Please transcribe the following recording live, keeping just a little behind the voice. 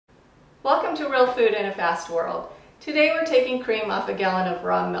Welcome to Real Food in a Fast World. Today we're taking cream off a gallon of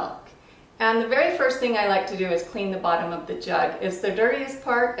raw milk. And the very first thing I like to do is clean the bottom of the jug. It's the dirtiest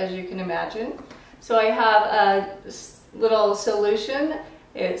part, as you can imagine. So I have a little solution.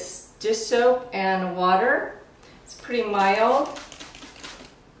 It's dish soap and water. It's pretty mild,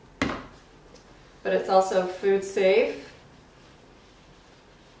 but it's also food safe.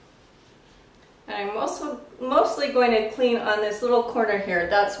 And I'm mostly going to clean on this little corner here.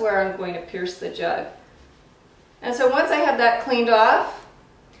 That's where I'm going to pierce the jug. And so once I have that cleaned off,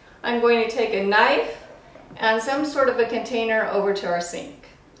 I'm going to take a knife and some sort of a container over to our sink.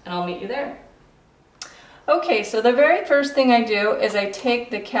 And I'll meet you there. Okay, so the very first thing I do is I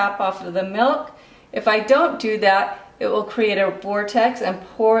take the cap off of the milk. If I don't do that, it will create a vortex and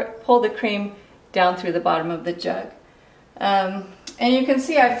pull the cream down through the bottom of the jug. And you can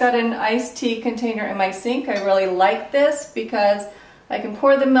see I've got an iced tea container in my sink. I really like this because I can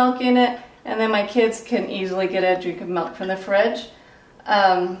pour the milk in it and then my kids can easily get a drink of milk from the fridge.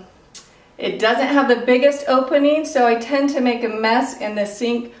 It doesn't have the biggest opening, so I tend to make a mess in the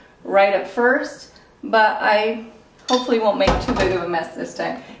sink right at first, but I hopefully won't make too big of a mess this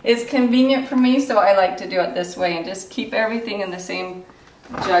time. It's convenient for me, so I like to do it this way and just keep everything in the same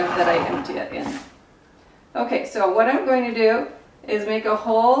jug that I empty it in. Okay, so what I'm going to do is make a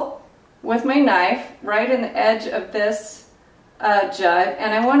hole with my knife right in the edge of this jug,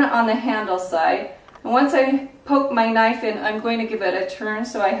 and I want it on the handle side. And once I poke my knife in, I'm going to give it a turn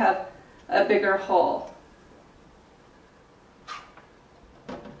so I have a bigger hole.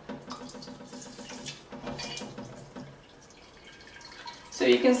 So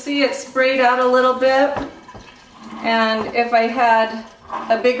you can see it sprayed out a little bit, and if I had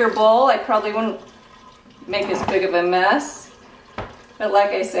a bigger bowl, I probably wouldn't make as big of a mess. But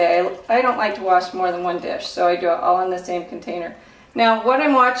like I say, I don't like to wash more than one dish, so I do it all in the same container. Now what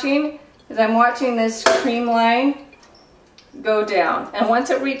I'm watching is I'm watching this cream line go down. And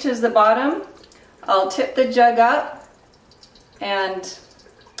once it reaches the bottom, I'll tip the jug up, and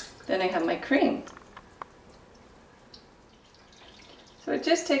then I have my cream. So it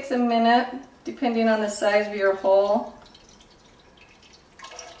just takes a minute, depending on the size of your hole.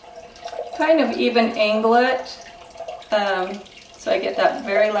 Kind of even angle it. So I get that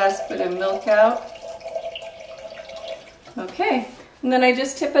very last bit of milk out. Okay, and then I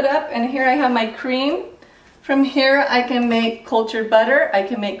just tip it up, and here I have my cream. From here I can make cultured butter, I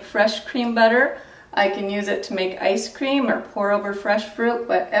can make fresh cream butter, I can use it to make ice cream or pour over fresh fruit,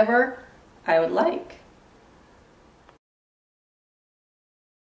 whatever I would like.